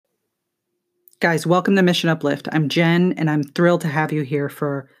Guys, welcome to Mission Uplift. I'm Jen, and I'm thrilled to have you here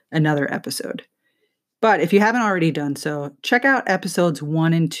for another episode. But if you haven't already done so, check out episodes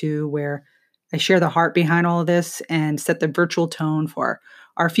 1 and 2, where I share the heart behind all of this and set the virtual tone for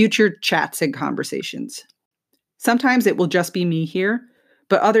our future chats and conversations. Sometimes it will just be me here,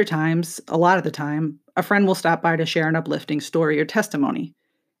 but other times, a lot of the time, a friend will stop by to share an uplifting story or testimony.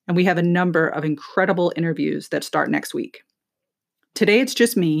 And we have a number of incredible interviews that start next week. Today, it's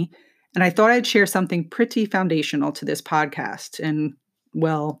just me. And I thought I'd share something pretty foundational to this podcast and,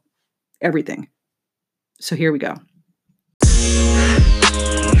 well, everything. So here we go.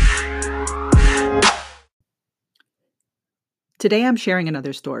 Today I'm sharing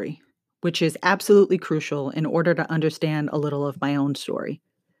another story, which is absolutely crucial in order to understand a little of my own story.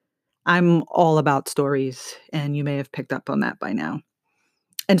 I'm all about stories, and you may have picked up on that by now.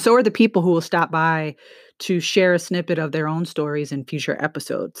 And so are the people who will stop by to share a snippet of their own stories in future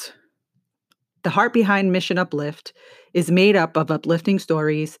episodes. The heart behind Mission Uplift is made up of uplifting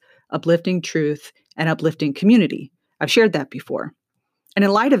stories, uplifting truth, and uplifting community. I've shared that before. And in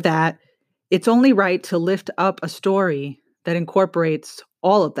light of that, it's only right to lift up a story that incorporates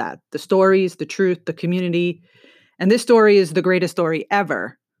all of that, the stories, the truth, the community. And this story is the greatest story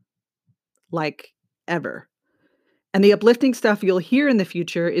ever, like ever. And the uplifting stuff you'll hear in the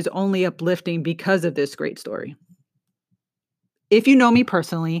future is only uplifting because of this great story. If you know me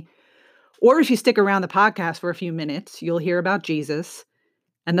personally, or if you stick around the podcast for a few minutes, you'll hear about Jesus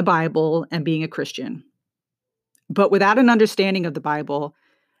and the Bible and being a Christian. But without an understanding of the Bible,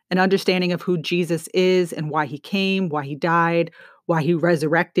 an understanding of who Jesus is and why he came, why he died, why he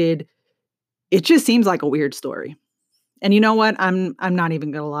resurrected, it just seems like a weird story. And you know what? I'm not even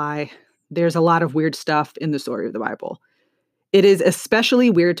going to lie. There's a lot of weird stuff in the story of the Bible. It is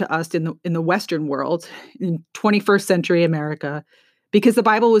especially weird to us in the Western world, in 21st century America, because the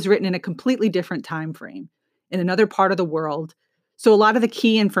Bible was written in a completely different time frame, in another part of the world. So a lot of the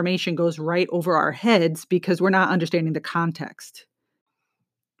key information goes right over our heads because we're not understanding the context.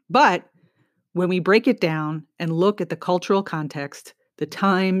 But when we break it down and look at the cultural context, the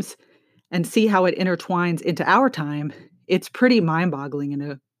times, and see how it intertwines into our time, it's pretty mind-boggling in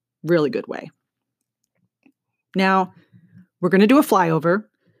a really good way. Now, we're going to do a flyover,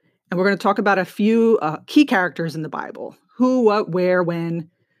 and we're going to talk about a few key characters in the Bible. Who, what, where, when,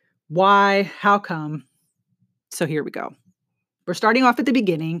 why, how come. So here we go. We're starting off at the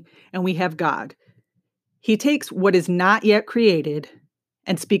beginning, and we have God. He takes what is not yet created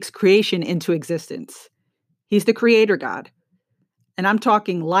and speaks creation into existence. He's the creator God. And I'm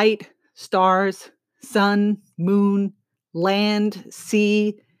talking light, stars, sun, moon, land,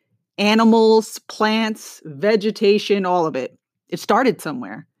 sea, animals, plants, vegetation, all of it. It started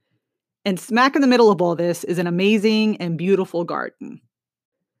somewhere. And smack in the middle of all this is an amazing and beautiful garden.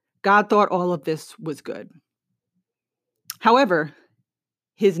 God thought all of this was good. However,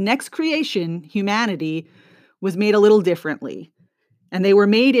 his next creation, humanity, was made a little differently, and they were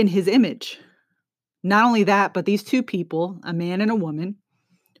made in his image. Not only that, but these two people, a man and a woman,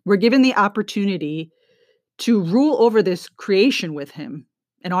 were given the opportunity to rule over this creation with him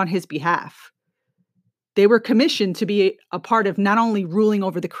and on his behalf. They were commissioned to be a part of not only ruling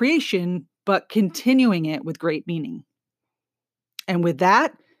over the creation, but continuing it with great meaning. And with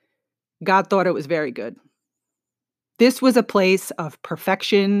that, God thought it was very good. This was a place of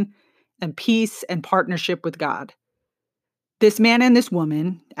perfection and peace and partnership with God. This man and this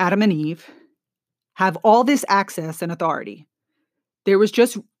woman, Adam and Eve, have all this access and authority. There was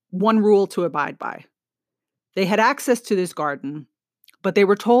just one rule to abide by. They had access to this garden, but they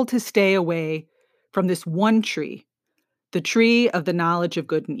were told to stay away from this one tree, the tree of the knowledge of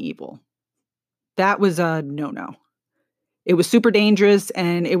good and evil. That was a no-no. It was super dangerous,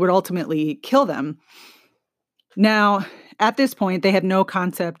 and it would ultimately kill them. Now, at this point, they had no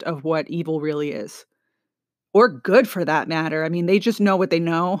concept of what evil really is, or good for that matter. I mean, they just know what they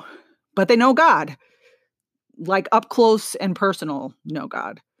know, but they know God, like up close and personal, know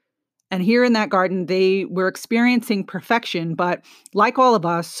God. And here in that garden, they were experiencing perfection, but like all of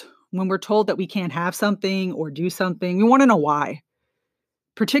us, when we're told that we can't have something or do something, we want to know why,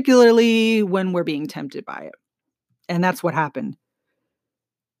 particularly when we're being tempted by it. And that's what happened.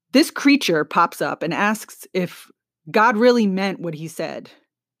 This creature pops up and asks if God really meant what he said.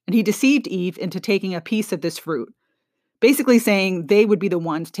 And he deceived Eve into taking a piece of this fruit, basically saying they would be the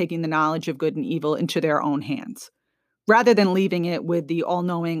ones taking the knowledge of good and evil into their own hands, rather than leaving it with the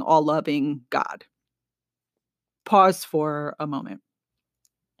all-knowing, all-loving God. Pause for a moment.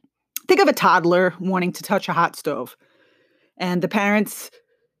 Think of a toddler wanting to touch a hot stove, and the parents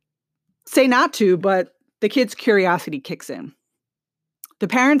say not to, but the kid's curiosity kicks in. The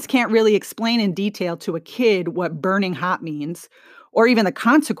parents can't really explain in detail to a kid what burning hot means or even the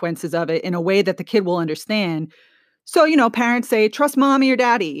consequences of it in a way that the kid will understand. So, parents say, trust mommy or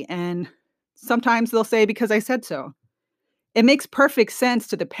daddy. And sometimes they'll say, because I said so. It makes perfect sense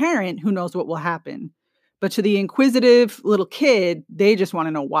to the parent who knows what will happen. But to the inquisitive little kid, they just want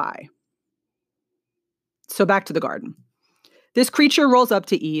to know why. So back to the garden. This creature rolls up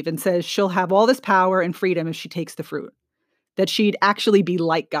to Eve and says she'll have all this power and freedom if she takes the fruit, that she'd actually be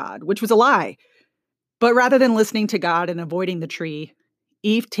like God, which was a lie. But rather than listening to God and avoiding the tree,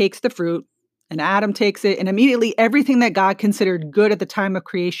 Eve takes the fruit and Adam takes it, and immediately everything that God considered good at the time of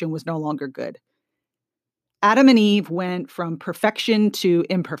creation was no longer good. Adam and Eve went from perfection to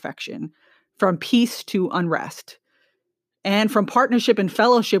imperfection, from peace to unrest, and from partnership and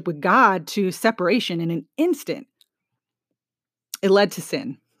fellowship with God to separation in an instant. It led to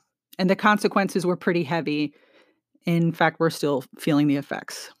sin, and the consequences were pretty heavy. In fact, we're still feeling the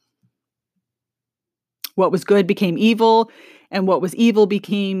effects. What was good became evil, and what was evil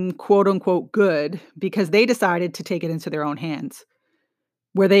became quote unquote good because they decided to take it into their own hands.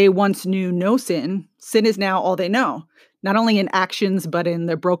 Where they once knew no sin, sin is now all they know, not only in actions, but in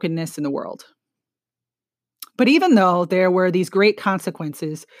the brokenness in the world. But even though there were these great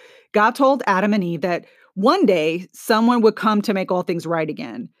consequences, God told Adam and Eve that one day someone would come to make all things right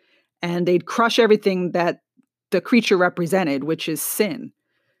again, and they'd crush everything that the creature represented, which is sin.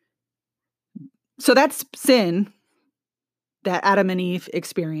 So that's sin that Adam and Eve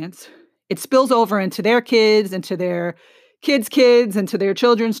experience. It spills over into their kids, into their kids' kids, into their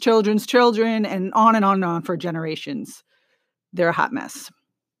children's children's children, and on and on and on for generations. They're a hot mess.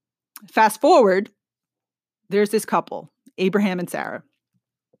 Fast forward, there's this couple, Abraham and Sarah.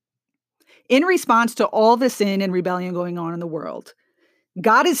 In response to all the sin and rebellion going on in the world,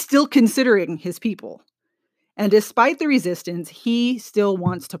 God is still considering his people. And despite the resistance, he still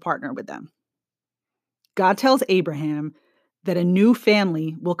wants to partner with them. God tells Abraham that a new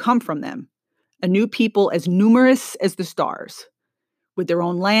family will come from them, a new people as numerous as the stars, with their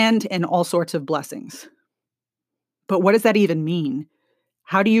own land and all sorts of blessings. But what does that even mean?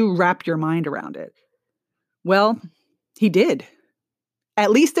 How do you wrap your mind around it? Well, he did,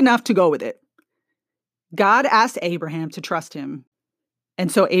 at least enough to go with it. God asked Abraham to trust him,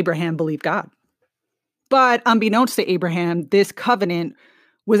 and so Abraham believed God. But unbeknownst to Abraham, this covenant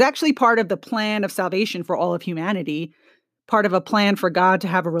was actually part of the plan of salvation for all of humanity, part of a plan for God to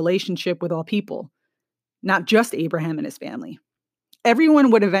have a relationship with all people, not just Abraham and his family.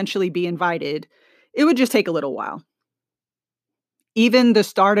 Everyone would eventually be invited. It would just take a little while. Even the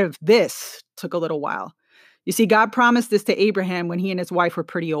start of this took a little while. You see, God promised this to Abraham when he and his wife were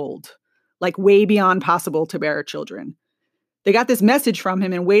pretty old, like way beyond possible to bear children. They got this message from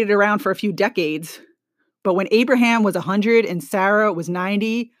him and waited around for a few decades. But when Abraham was 100 and Sarah was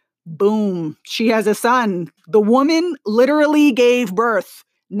 90, boom, she has a son. The woman literally gave birth,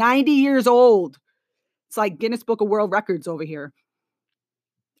 90 years old. It's like Guinness Book of World Records over here.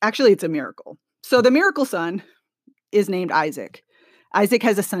 Actually, it's a miracle. So the miracle son is named Isaac. Isaac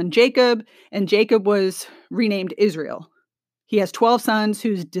has a son, Jacob, and Jacob was renamed Israel. He has 12 sons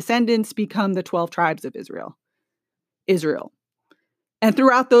whose descendants become the 12 tribes of Israel. And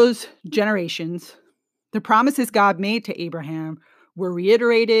throughout those generations, the promises God made to Abraham were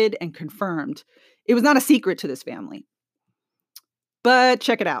reiterated and confirmed. It was not a secret to this family. But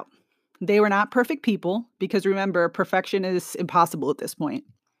check it out. They were not perfect people because remember, perfection is impossible at this point.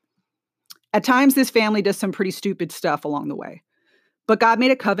 At times, this family does some pretty stupid stuff along the way. But God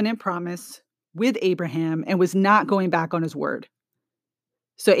made a covenant promise with Abraham and was not going back on his word.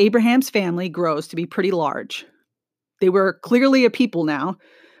 So Abraham's family grows to be pretty large. They were clearly a people now,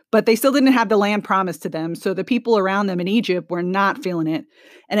 but they still didn't have the land promised to them. So the people around them in Egypt were not feeling it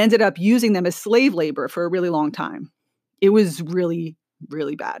and ended up using them as slave labor for a really long time. It was really,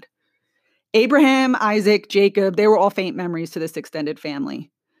 really bad. Abraham, Isaac, Jacob, they were all faint memories to this extended family.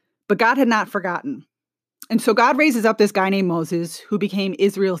 But God had not forgotten. And so God raises up this guy named Moses, who became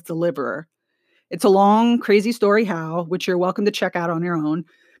Israel's deliverer. It's a long, crazy story how, which you're welcome to check out on your own.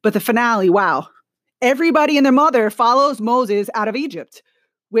 But the finale, wow. Everybody and their mother follows Moses out of Egypt,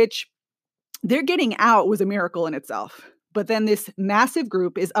 which their getting out was a miracle in itself. But then this massive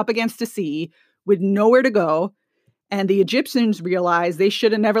group is up against the sea with nowhere to go. And the Egyptians realized they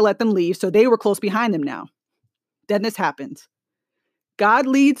should have never let them leave. So they were close behind them now. Then this happens. God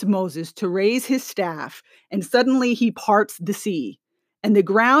leads Moses to raise his staff, and suddenly he parts the sea. And the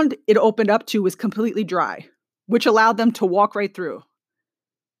ground it opened up to was completely dry, which allowed them to walk right through.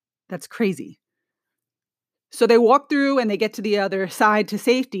 That's crazy. So they walk through and they get to the other side to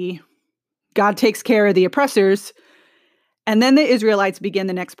safety. God takes care of the oppressors. And then the Israelites begin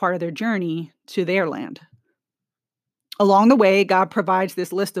the next part of their journey to their land. Along the way, God provides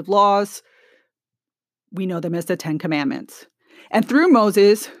this list of laws. We know them as the 10 Commandments. And through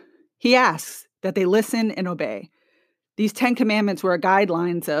Moses, he asks that they listen and obey. These 10 Commandments were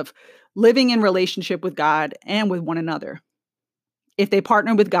guidelines of living in relationship with God and with one another. If they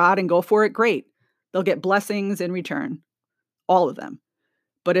partner with God and go for it, great. They'll get blessings in return, all of them.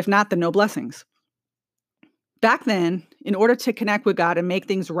 But if not, then no blessings. Back then, in order to connect with God and make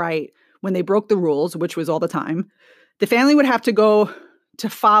things right when they broke the rules, which was all the time, the family would have to go to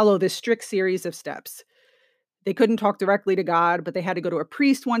follow this strict series of steps. They couldn't talk directly to God, but they had to go to a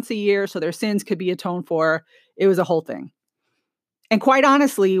priest once a year so their sins could be atoned for. It was a whole thing. And quite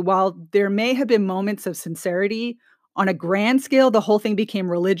honestly, while there may have been moments of sincerity, on a grand scale, the whole thing became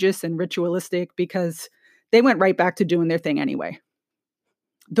religious and ritualistic because they went right back to doing their thing anyway.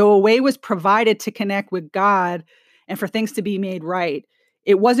 Though a way was provided to connect with God and for things to be made right,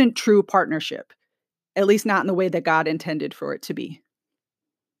 it wasn't true partnership, at least not in the way that God intended for it to be.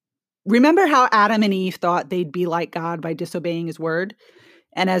 Remember how Adam and Eve thought they'd be like God by disobeying his word?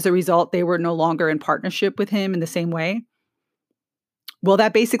 And as a result, they were no longer in partnership with him in the same way? Well,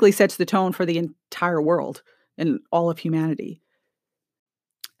 that basically sets the tone for the entire world and all of humanity.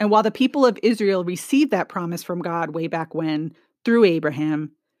 And while the people of Israel received that promise from God way back when, through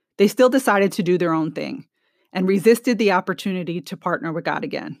Abraham, they still decided to do their own thing and resisted the opportunity to partner with God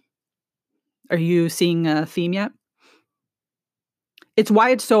again. Are you seeing a theme yet? It's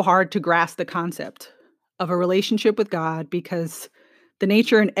why it's so hard to grasp the concept of a relationship with God, because the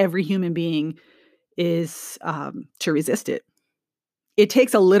nature in every human being is to resist it. It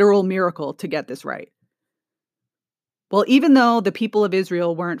takes a literal miracle to get this right. Well, even though the people of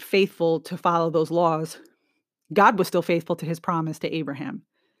Israel weren't faithful to follow those laws, God was still faithful to his promise to Abraham.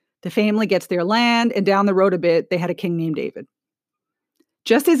 The family gets their land, and down the road a bit, they had a king named David.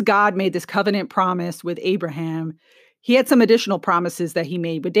 Just as God made this covenant promise with Abraham, he had some additional promises that he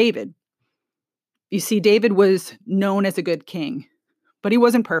made with David. You see, David was known as a good king, but he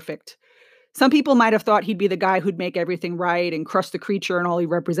wasn't perfect. Some people might have thought he'd be the guy who'd make everything right and crush the creature and all he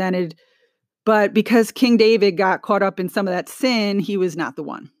represented. But because King David got caught up in some of that sin, he was not the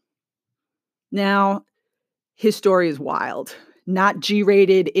one. Now, his story is wild, not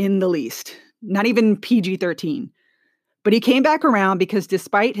G-rated in the least, not even PG-13. But he came back around because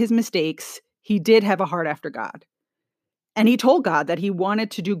despite his mistakes, he did have a heart after God. And he told God that he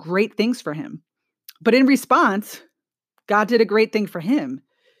wanted to do great things for him. But in response, God did a great thing for him.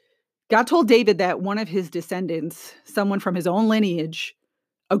 God told David that one of his descendants, someone from his own lineage,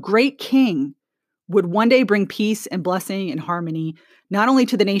 a great king, would one day bring peace and blessing and harmony, not only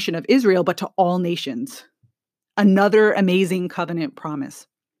to the nation of Israel, but to all nations. Another amazing covenant promise.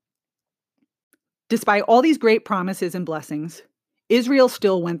 Despite all these great promises and blessings, Israel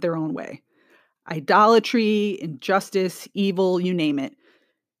still went their own way. Idolatry, injustice, evil, you name it.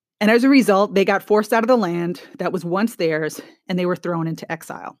 And as a result, they got forced out of the land that was once theirs, and they were thrown into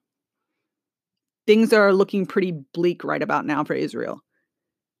exile. Things are looking pretty bleak right about now for Israel.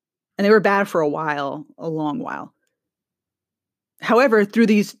 And they were bad for a while, a long while. However, through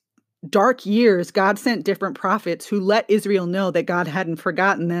these dark years, God sent different prophets who let Israel know that God hadn't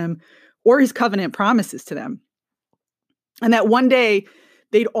forgotten them or his covenant promises to them. And that one day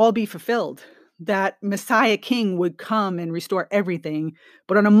they'd all be fulfilled, that Messiah King would come and restore everything,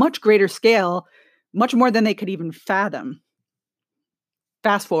 but on a much greater scale, much more than they could even fathom.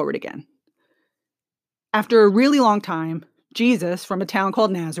 Fast forward again. After a really long time, Jesus from a town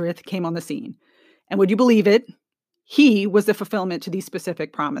called Nazareth came on the scene. And would you believe it? He was the fulfillment to these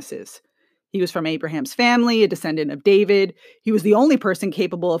specific promises. He was from Abraham's family, a descendant of David. He was the only person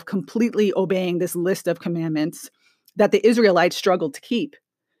capable of completely obeying this list of commandments that the Israelites struggled to keep.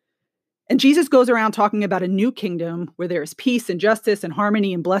 And Jesus goes around talking about a new kingdom where there is peace and justice and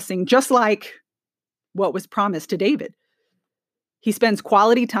harmony and blessing, just like what was promised to David. He spends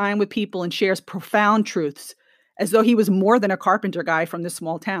quality time with people and shares profound truths as though he was more than a carpenter guy from this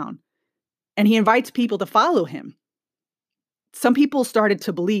small town. And he invites people to follow him. Some people started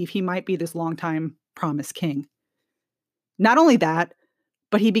to believe he might be this longtime promised king. Not only that,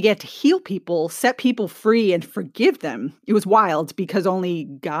 but he began to heal people, set people free, and forgive them. It was wild because only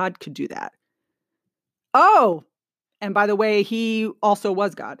God could do that. Oh, and by the way, he also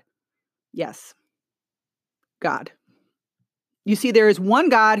was God. Yes, God. You see, there is one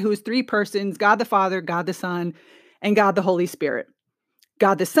God who is three persons, God the Father, God the Son, and God the Holy Spirit.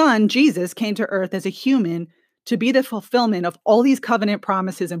 God the Son, Jesus, came to earth as a human to be the fulfillment of all these covenant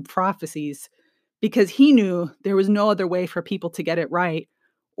promises and prophecies because he knew there was no other way for people to get it right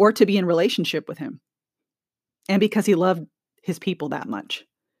or to be in relationship with him. and because he loved his people that much.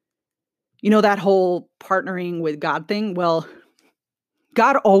 You know, that whole partnering with God thing? Well,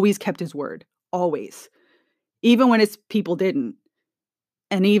 God always kept his word, always, even when his people didn't,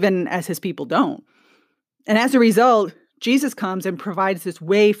 and even as his people don't. And as a result, Jesus comes and provides this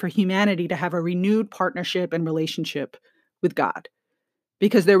way for humanity to have a renewed partnership and relationship with God,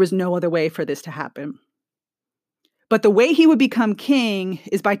 because there was no other way for this to happen. But the way he would become king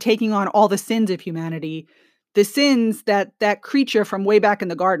is by taking on all the sins of humanity, the sins that that creature from way back in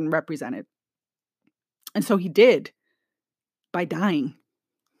the garden represented. And so he did by dying,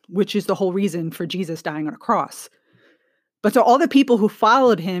 which is the whole reason for Jesus dying on a cross. But so all the people who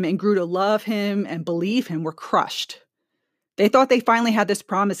followed him and grew to love him and believe him were crushed. They thought they finally had this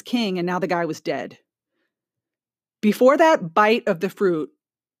promised king, and now the guy was dead. Before that bite of the fruit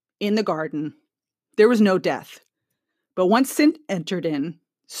in the garden, there was no death. But once sin entered in,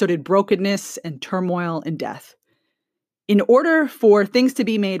 so did brokenness and turmoil and death. In order for things to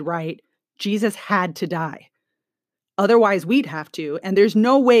be made right, Jesus had to die. Otherwise, we'd have to, and there's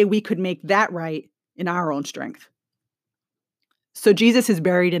no way we could make that right in our own strength. So Jesus is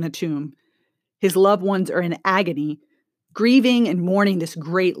buried in a tomb. His loved ones are in agony, grieving and mourning this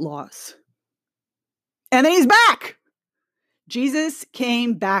great loss. And then he's back! Jesus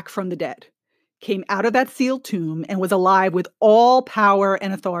came back from the dead, came out of that sealed tomb, and was alive with all power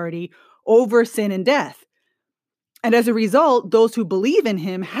and authority over sin and death. And as a result, those who believe in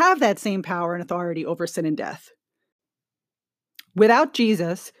him have that same power and authority over sin and death. Without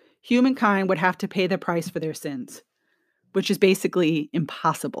Jesus, humankind would have to pay the price for their sins, which is basically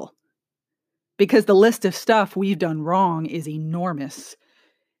impossible, because the list of stuff we've done wrong is enormous,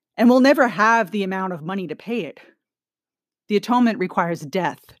 and we'll never have the amount of money to pay it. The atonement requires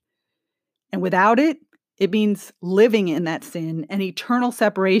death, and without it, it means living in that sin and eternal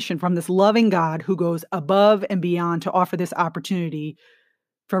separation from this loving God who goes above and beyond to offer this opportunity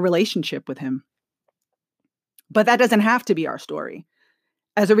for a relationship with him. But that doesn't have to be our story.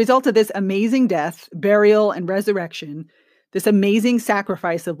 As a result of this amazing death, burial, and resurrection, this amazing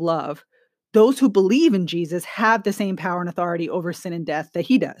sacrifice of love, those who believe in Jesus have the same power and authority over sin and death that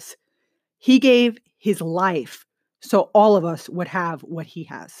he does. He gave his life so all of us would have what he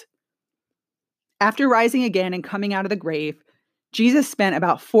has. After rising again and coming out of the grave, Jesus spent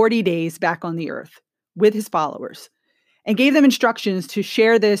about 40 days back on the earth with his followers and gave them instructions to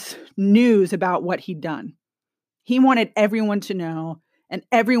share this news about what he'd done. He wanted everyone to know and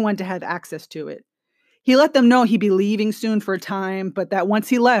everyone to have access to it. He let them know he'd be leaving soon for a time, but that once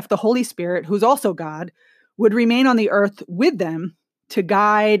he left, the Holy Spirit, who's also God, would remain on the earth with them to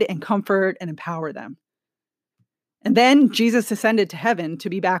guide and comfort and empower them. And then Jesus ascended to heaven to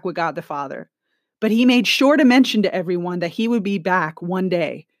be back with God the Father. But he made sure to mention to everyone that he would be back one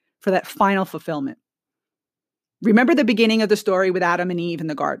day for that final fulfillment. Remember the beginning of the story with Adam and Eve in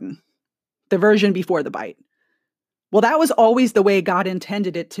the garden, the version before the bite. Well, that was always the way God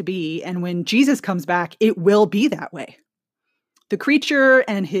intended it to be, and when Jesus comes back, it will be that way. The creature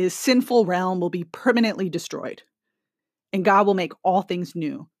and his sinful realm will be permanently destroyed, and God will make all things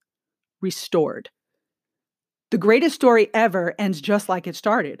new, restored. The greatest story ever ends just like it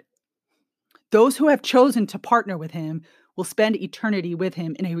started. Those who have chosen to partner with him will spend eternity with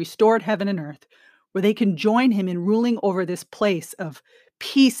him in a restored heaven and earth, where they can join him in ruling over this place of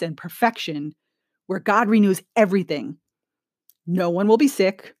peace and perfection, where God renews everything. No one will be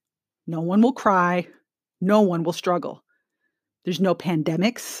sick. No one will cry. No one will struggle. There's no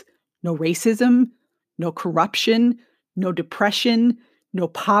pandemics, no racism, no corruption, no depression, no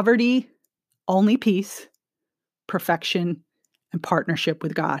poverty, only peace, perfection, and partnership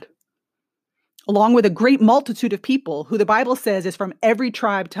with God. Along with a great multitude of people who the Bible says is from every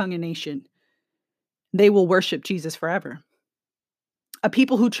tribe, tongue, and nation. They will worship Jesus forever. A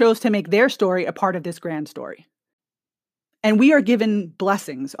people who chose to make their story a part of this grand story. And we are given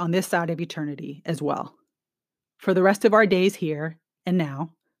blessings on this side of eternity as well. For the rest of our days here and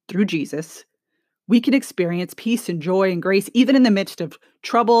now, through Jesus, we can experience peace and joy and grace even in the midst of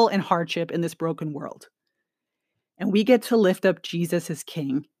trouble and hardship in this broken world. And we get to lift up Jesus as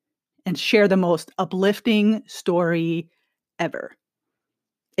King and share the most uplifting story ever.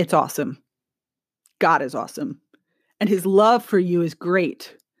 It's awesome. God is awesome. And his love for you is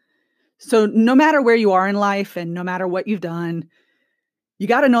great. So no matter where you are in life and no matter what you've done, you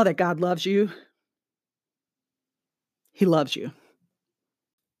got to know that God loves you. He loves you.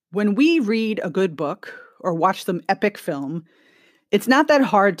 When we read a good book or watch some epic film, it's not that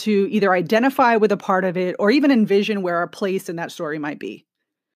hard to either identify with a part of it or even envision where our place in that story might be.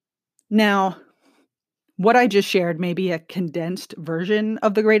 Now, what I just shared may be a condensed version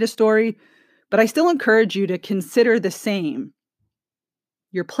of the greatest story, But I still encourage you to consider the same,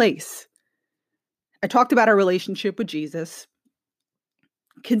 your place. I talked about our relationship with Jesus.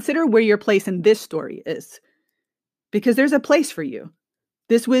 Consider where your place in this story is, because there's a place for you.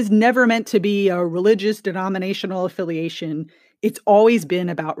 This was never meant to be a religious denominational affiliation. It's always been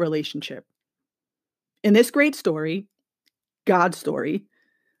about relationship. In this great story, God's story,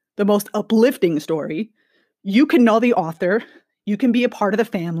 the most uplifting story, you can know the author, you can be a part of the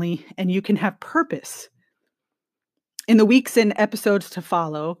family, and you can have purpose. In the weeks and episodes to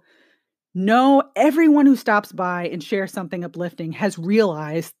follow, know everyone who stops by and shares something uplifting has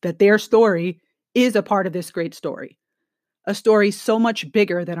realized that their story is a part of this great story, a story so much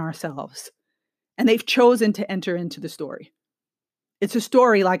bigger than ourselves. And they've chosen to enter into the story. It's a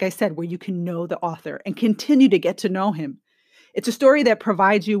story, like I said, where you can know the author and continue to get to know him. It's a story that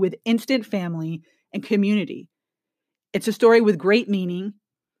provides you with instant family and community. It's a story with great meaning,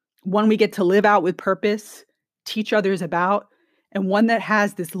 one we get to live out with purpose, teach others about, and one that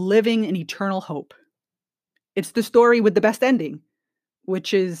has this living and eternal hope. It's the story with the best ending,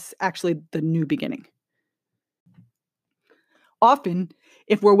 which is actually the new beginning. Often,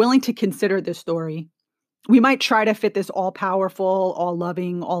 if we're willing to consider this story, we might try to fit this all-powerful,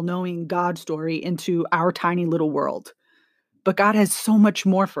 all-loving, all-knowing God story into our tiny little world. But God has so much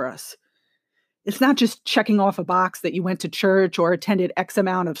more for us. It's not just checking off a box that you went to church or attended X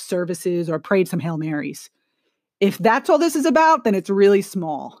amount of services or prayed some Hail Marys. If that's all this is about, then it's really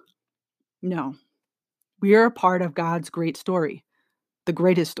small. No, we are a part of God's great story, the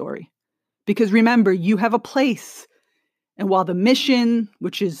greatest story. Because remember, you have a place. And while the mission,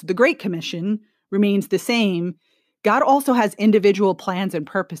 which is the Great Commission, remains the same, God also has individual plans and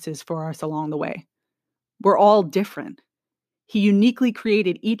purposes for us along the way. We're all different. He uniquely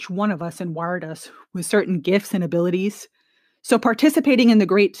created each one of us and wired us with certain gifts and abilities. So participating in the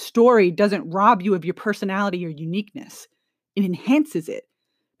great story doesn't rob you of your personality or uniqueness. It enhances it,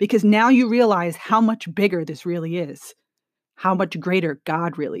 because now you realize how much bigger this really is, how much greater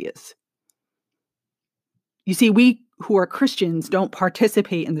God really is. You see, we who are Christians don't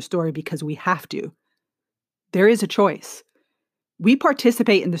participate in the story because we have to. There is a choice. We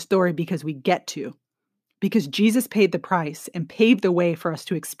participate in the story because we get to, because Jesus paid the price and paved the way for us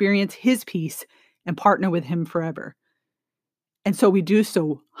to experience his peace and partner with him forever. And so we do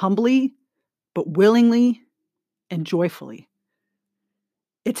so humbly, but willingly and joyfully.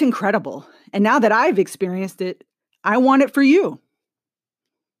 It's incredible. And now that I've experienced it, I want it for you.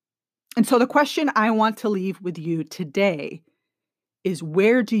 And so the question I want to leave with you today is,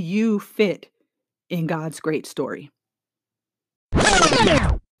 where do you fit in God's great story?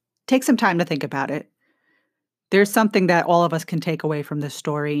 Take some time to think about it. There's something that all of us can take away from this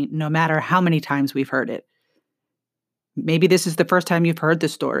story, no matter how many times we've heard it. Maybe this is the first time you've heard the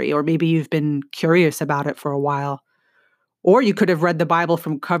story, or maybe you've been curious about it for a while. Or you could have read the Bible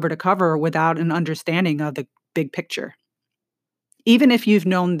from cover to cover without an understanding of the big picture. Even if you've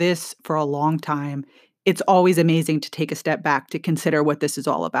known this for a long time, it's always amazing to take a step back to consider what this is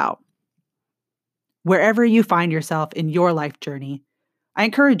all about. Wherever you find yourself in your life journey, I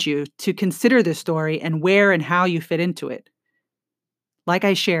encourage you to consider this story and where and how you fit into it. Like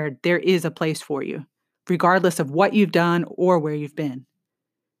I shared, there is a place for you, regardless of what you've done or where you've been.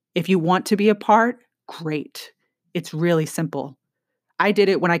 If you want to be a part, great. It's really simple. I did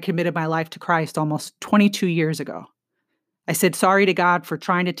it when I committed my life to Christ almost 22 years ago. I said sorry to God for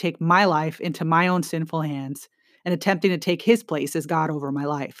trying to take my life into my own sinful hands and attempting to take his place as God over my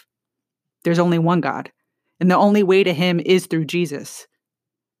life. There's only one God, and the only way to him is through Jesus.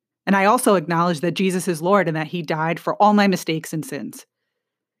 And I also acknowledge that Jesus is Lord and that he died for all my mistakes and sins,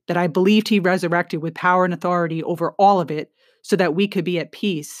 that I believed he resurrected with power and authority over all of it so that we could be at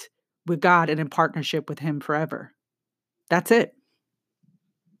peace with God and in partnership with him forever. That's it.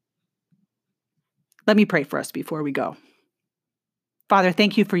 Let me pray for us before we go. Father,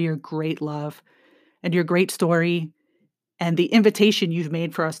 thank you for your great love and your great story and the invitation you've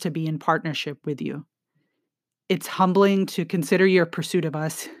made for us to be in partnership with you. It's humbling to consider your pursuit of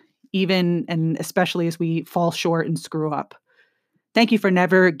us, even and especially as we fall short and screw up. Thank you for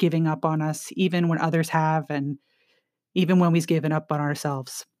never giving up on us, even when others have, and even when we've given up on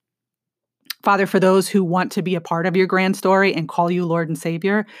ourselves. Father, for those who want to be a part of your grand story and call you Lord and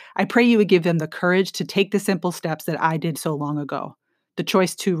Savior, I pray you would give them the courage to take the simple steps that I did so long ago, the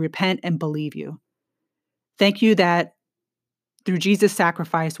choice to repent and believe you. Thank you that through Jesus'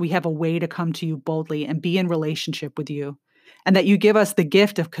 sacrifice, we have a way to come to you boldly and be in relationship with you, and that you give us the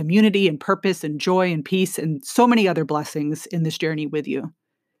gift of community and purpose and joy and peace and so many other blessings in this journey with you.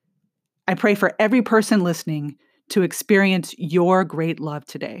 I pray for every person listening to experience your great love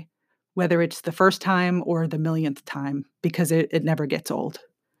today, whether it's the first time or the millionth time, because it never gets old.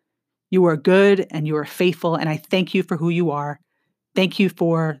 You are good and you are faithful, and I thank you for who you are. Thank you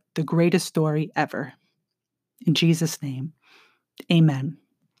for the greatest story ever. In Jesus' name, amen.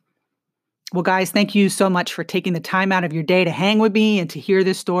 Well, guys, thank you so much for taking the time out of your day to hang with me and to hear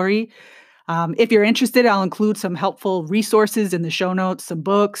this story. If you're interested, I'll include some helpful resources in the show notes, some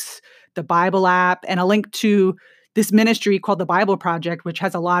books, the Bible app, and a link to this ministry called the Bible Project, which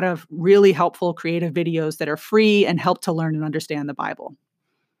has a lot of really helpful creative videos that are free and help to learn and understand the Bible.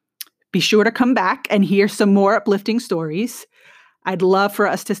 Be sure to come back and hear some more uplifting stories. I'd love for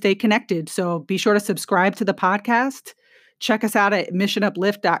us to stay connected, so be sure to subscribe to the podcast. Check us out at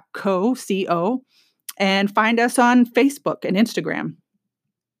missionuplift.co, and find us on Facebook and Instagram.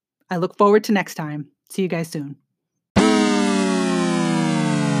 I look forward to next time. See you guys soon.